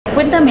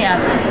Cuéntame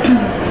algo.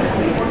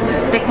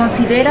 ¿Te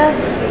consideras,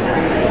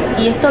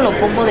 y esto lo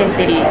pongo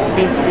desde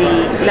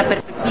la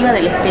perspectiva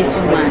de la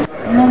especie humana,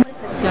 un hombre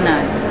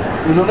excepcional?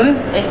 ¿Un hombre?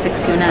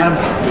 Excepcional.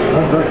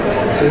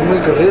 Es muy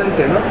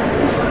corriente, ¿no?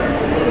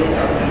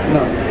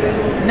 No.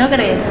 ¿No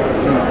crees?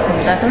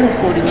 No. Tantos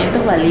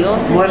descubrimientos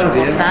valiosos, Bueno,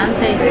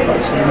 importantes.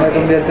 Si no me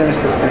convierte en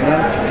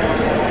excepcional,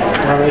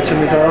 haber hecho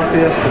mi trabajo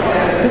y ya está.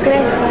 ¿Tú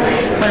crees?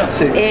 Bueno,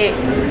 sí.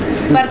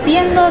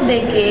 Partiendo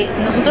de que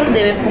nosotros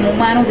como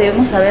humanos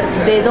debemos saber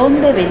de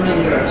dónde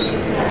venimos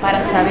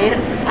para saber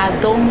a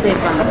dónde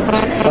vamos.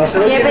 Para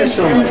saber quiénes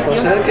somos,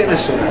 para saber quiénes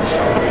somos.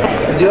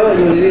 Yo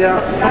diría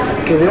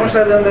que debemos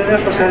saber de dónde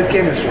venimos para saber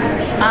quiénes somos.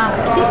 Ah,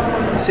 sí.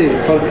 Sí,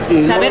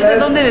 porque, saber de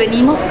dónde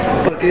venimos.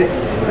 Porque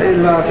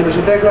en la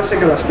filosofía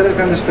clásica las tres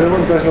grandes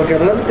preguntas, lo que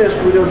realmente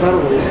descubrió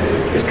Darwin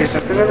es que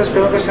esas tres grandes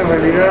preguntas en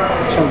realidad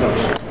son dos.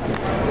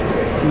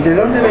 ¿De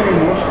dónde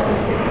venimos?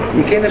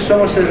 Y quiénes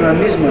somos es la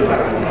misma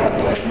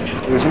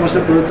porque somos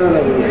el producto de la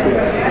evolución.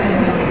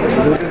 Si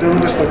tú te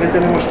preguntas por qué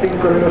tenemos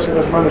 5 dedos en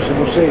las manos y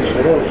no 6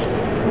 o 2.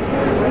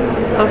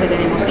 Porque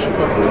tenemos 5.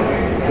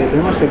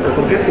 Tenemos 5.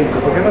 ¿Por qué 5?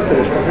 ¿Por qué no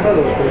 3? ¿Por qué no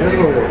 2? ¿Por qué no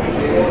 9?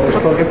 Pues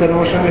porque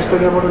tenemos una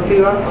historia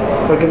evolutiva,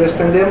 porque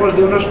descendemos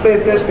de unos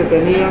peces que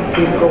tenían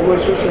 5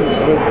 huesos en las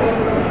orejas.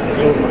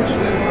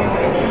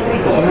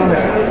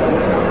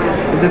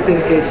 Es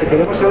decir, que si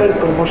queremos saber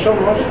cómo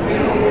somos,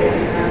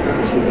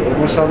 si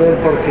queremos saber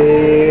por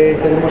qué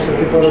tenemos el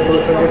tipo de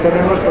reproducción que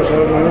tenemos, pues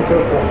obviamente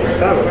los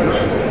resultados, ¿no?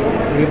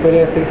 Yo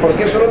podría decir, ¿por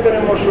qué solo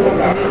tenemos un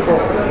hijo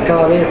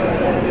cada vez,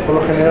 por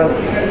lo general,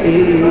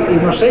 y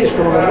no 6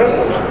 como los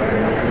gatos?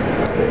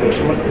 Porque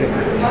somos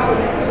primates.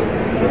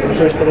 Tenemos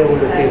una historia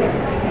evolutiva.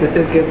 Es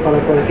decir, que para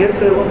cualquier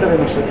pregunta que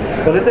nos sé,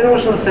 ¿por qué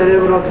tenemos un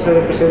cerebro que se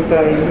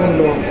representa en el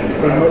mundo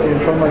en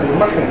forma de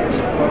imágenes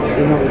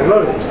y no de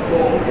valores?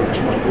 Porque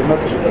somos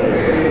primates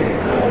superiores.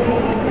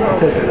 ¿No?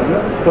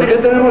 ¿Por qué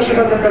tenemos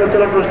una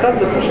temperatura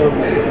constante? Pues somos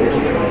primates.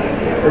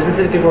 Es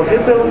decir, que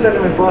cualquier pregunta que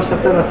me puedas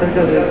hacer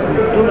acerca de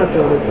tu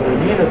naturaleza, de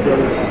mi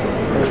naturaleza,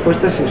 la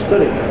respuesta es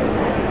histórica.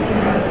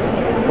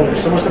 Porque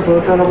somos el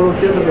producto de la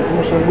evolución, porque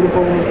somos un grupo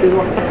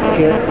evolutivo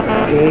que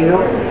ha ido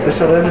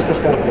desarrollando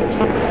estas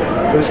características.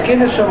 Entonces,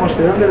 ¿quiénes somos?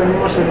 ¿De dónde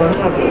venimos? Es la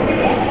misma pregunta.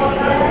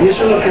 Y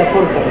eso es lo que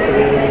aporta la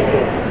teoría de la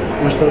evolución,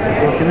 nuestro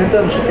conocimiento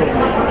de nosotros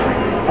mismos.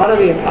 Ahora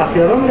bien,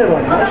 ¿hacia dónde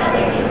vamos?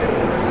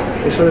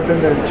 Eso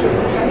depende de mucho.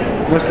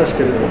 No está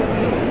escrito.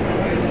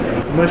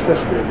 No está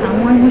escrito.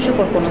 Aún hay mucho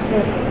por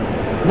conocer.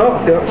 No,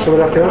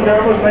 sobre hacia dónde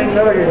vamos no hay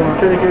nada que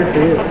conocer y que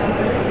decidir.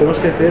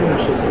 Tenemos que decidir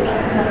nosotros.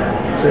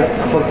 O sea,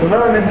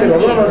 afortunadamente la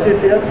buena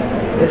noticia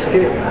es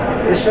que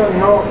eso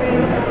no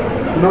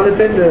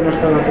depende de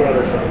nuestra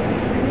naturaleza,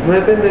 no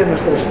depende de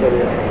nuestra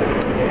historia,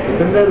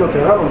 depende de lo que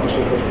hagamos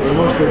nosotros.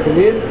 Podemos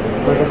decidir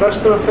la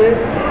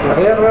catástrofe, la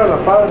guerra, la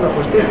paz, la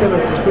justicia,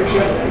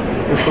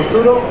 el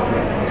futuro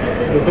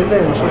depende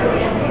de nosotros.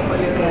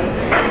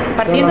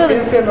 Pero la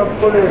ciencia no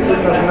puede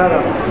decirnos nada,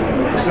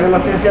 la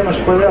ciencia nos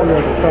puede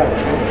alertar.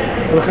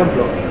 Por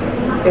ejemplo,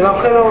 el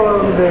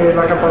agujero de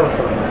la capa de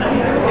ozono.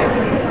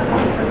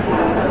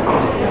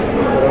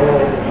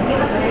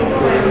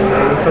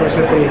 Que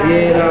se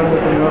prohibieran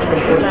determinados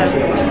compuestos.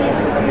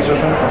 Eso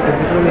son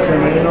científicos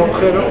dicen hay un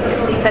agujero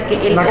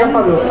en la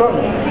capa de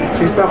ozono.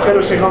 Si este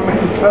agujero sigue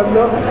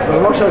aumentando,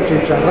 nos vamos a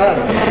achicharrar.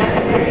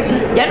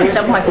 Ya no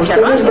estamos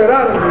achicharrando. Ustedes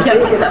verán.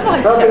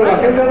 Pero la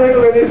gente no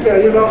que dice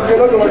hay un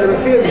agujero que va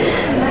creciendo.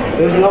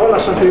 Entonces luego la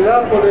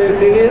sociedad puede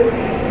decidir,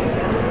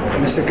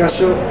 en este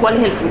caso, ¿cuál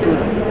es el futuro?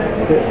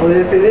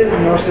 Puede decidir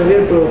no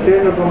seguir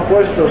produciendo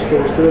compuestos que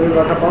destruyen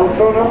la capa de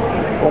ozono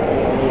o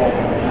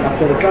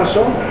hacer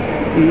caso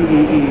y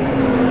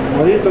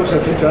morir todos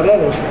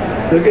achicharrados.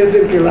 Pero quiero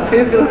decir que la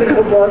ciencia lo único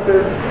que puede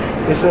hacer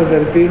es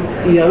advertir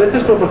y a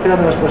veces proporcionar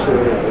las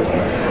posibilidades.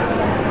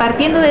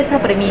 Partiendo de esa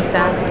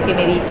premisa que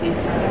me dices,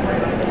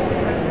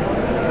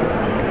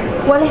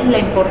 ¿cuál es la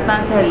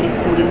importancia del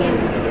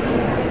descubrimiento?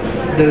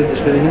 ¿Del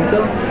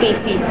descubrimiento? ¿Qué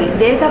hiciste?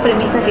 De esa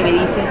premisa que me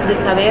dices, de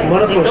saber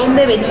de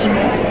dónde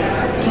venimos,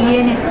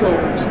 quiénes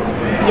somos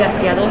y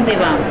hacia dónde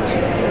vamos.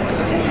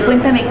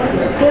 Cuéntame,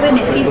 ¿qué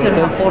beneficio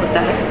nos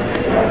aporta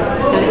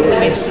el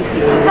descubrimiento?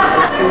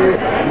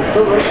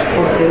 Todos,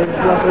 porque es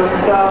la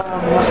pregunta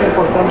más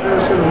importante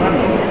del ser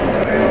humano.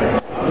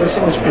 A ver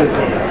si me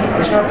explico.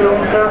 Es la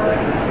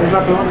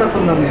pregunta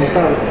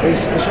fundamental,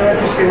 es una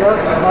necesidad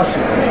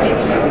básica.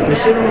 El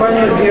ser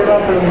humano lleva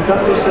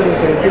preguntándose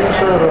desde que tiene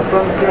uso de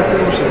razón qué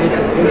hacemos aquí,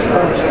 qué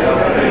estamos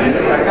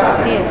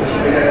aquí.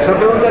 Esa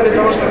pregunta que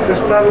tenemos que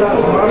contestarla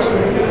más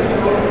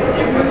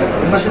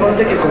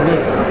importante que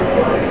comer.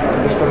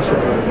 Lo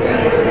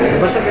que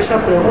pasa es que esa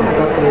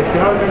pregunta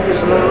tradicionalmente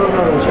se le da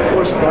una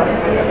respuesta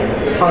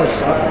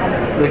falsa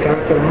de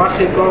carácter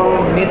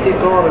mágico,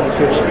 mítico,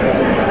 religioso.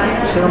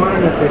 El ser humano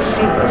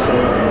necesita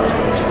saber las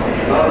cosas.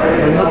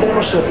 Pero no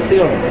tenemos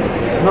opción,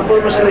 no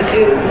podemos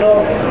elegir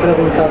no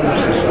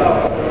preguntarnos eso.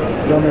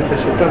 Lo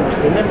necesitamos,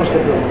 tenemos que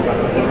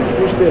preguntarlo, que nos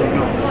guste o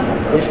no.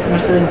 Es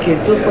nuestra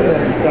inquietud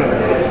fundamental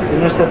y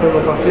nuestra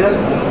preocupación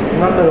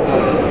no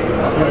preocupación.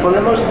 No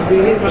podemos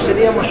vivir, no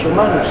seríamos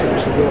humanos si no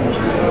hiciéramos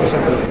esa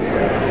pregunta.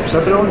 Esa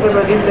pregunta es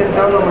la que ha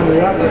intentado la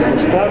humanidad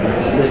contestar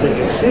desde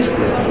que existe.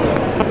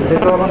 Ha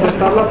intentado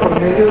contestarla por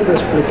medio de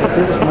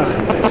explicaciones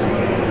mágicas,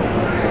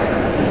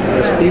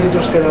 de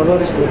espíritus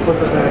creadores y de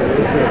fuerzas de la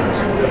religión.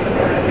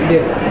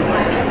 Bien,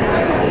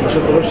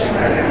 nosotros,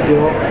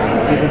 yo,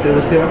 en mi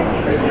introducción,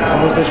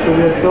 hemos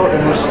descubierto,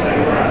 hemos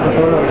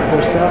encontrado la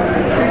respuesta.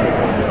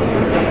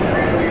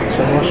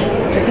 Somos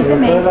de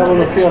la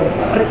evolución.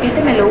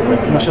 Repíteme lo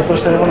último.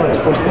 Nosotros tenemos la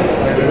respuesta,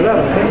 de verdad,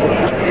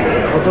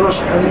 otros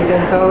han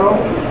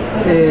intentado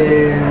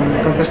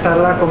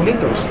contestarla con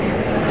mitos.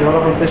 Yo la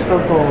contesto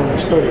con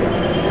historia.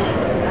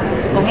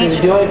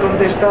 Yo he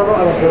contestado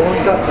a la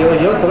pregunta, yo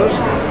y otros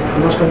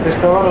hemos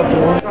contestado a la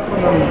pregunta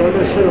fundamental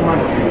del ser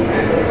humano.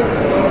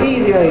 Y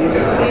de ahí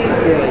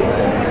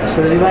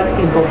se derivan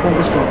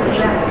importantes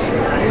conclusiones.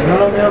 No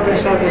lo mismo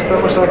pensar que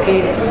estamos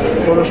aquí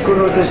por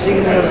oscuros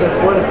designios de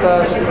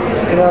fuerzas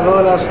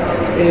creadoras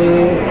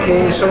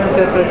que son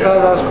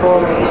interpretadas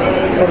por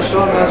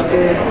personas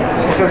que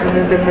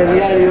ejercen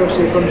intermediarios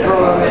y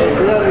controlan las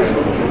sociedades,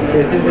 es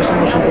decir, que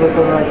somos un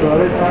producto de la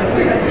naturaleza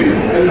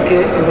y que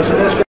en los